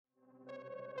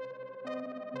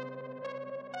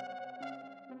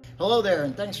Hello there,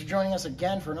 and thanks for joining us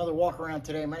again for another walk around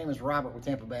today. My name is Robert with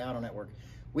Tampa Bay Auto Network.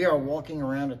 We are walking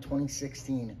around a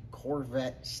 2016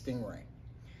 Corvette Stingray.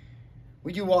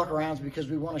 We do walk arounds because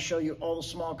we want to show you all the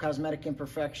small cosmetic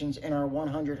imperfections in our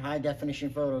 100 high definition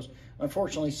photos.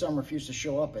 Unfortunately, some refuse to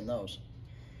show up in those.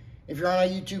 If you're on our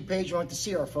YouTube page and want to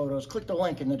see our photos, click the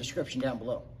link in the description down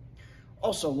below.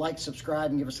 Also, like,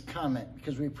 subscribe, and give us a comment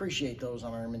because we appreciate those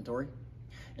on our inventory.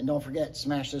 And don't forget,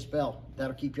 smash this bell.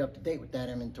 That'll keep you up to date with that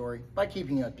inventory by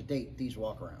keeping you up to date with these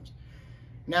walkarounds.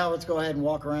 Now let's go ahead and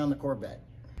walk around the Corvette.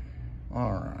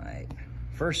 All right,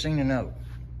 first thing to note,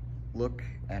 look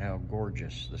at how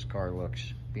gorgeous this car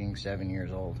looks being 7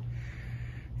 years old.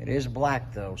 It is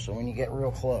black though, so when you get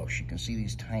real close, you can see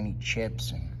these tiny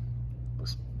chips and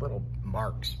little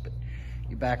marks, but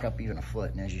you back up even a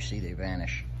foot and as you see, they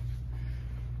vanish.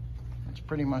 That's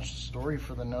pretty much the story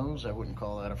for the nose. I wouldn't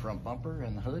call that a front bumper.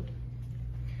 And the hood.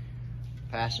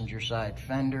 Passenger side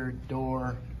fender,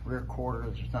 door, rear quarter.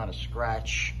 There's not a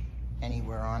scratch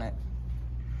anywhere on it.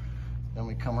 Then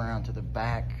we come around to the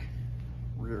back,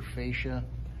 rear fascia,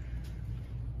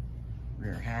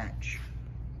 rear hatch.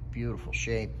 Beautiful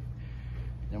shape.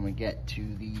 Then we get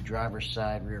to the driver's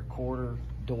side, rear quarter,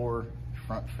 door,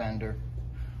 front fender.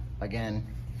 Again,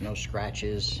 no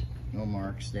scratches, no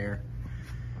marks there.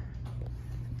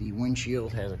 The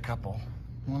windshield has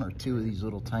one or two of these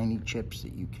little tiny chips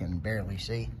that you can barely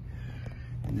see.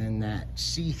 And then that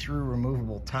see-through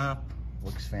removable top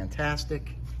looks fantastic.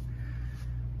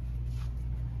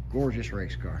 Gorgeous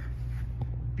race car.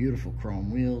 Beautiful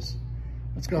chrome wheels.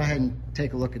 Let's go ahead and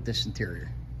take a look at this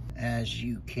interior. As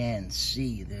you can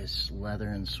see, this leather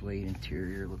and suede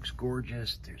interior looks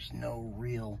gorgeous. There's no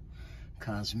real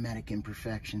cosmetic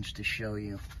imperfections to show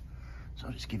you. So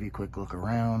I'll just give you a quick look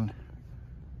around.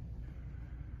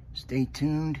 Stay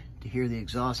tuned to hear the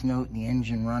exhaust note and the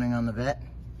engine running on the Vette,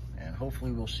 and hopefully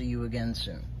we'll see you again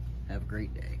soon. Have a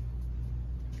great day.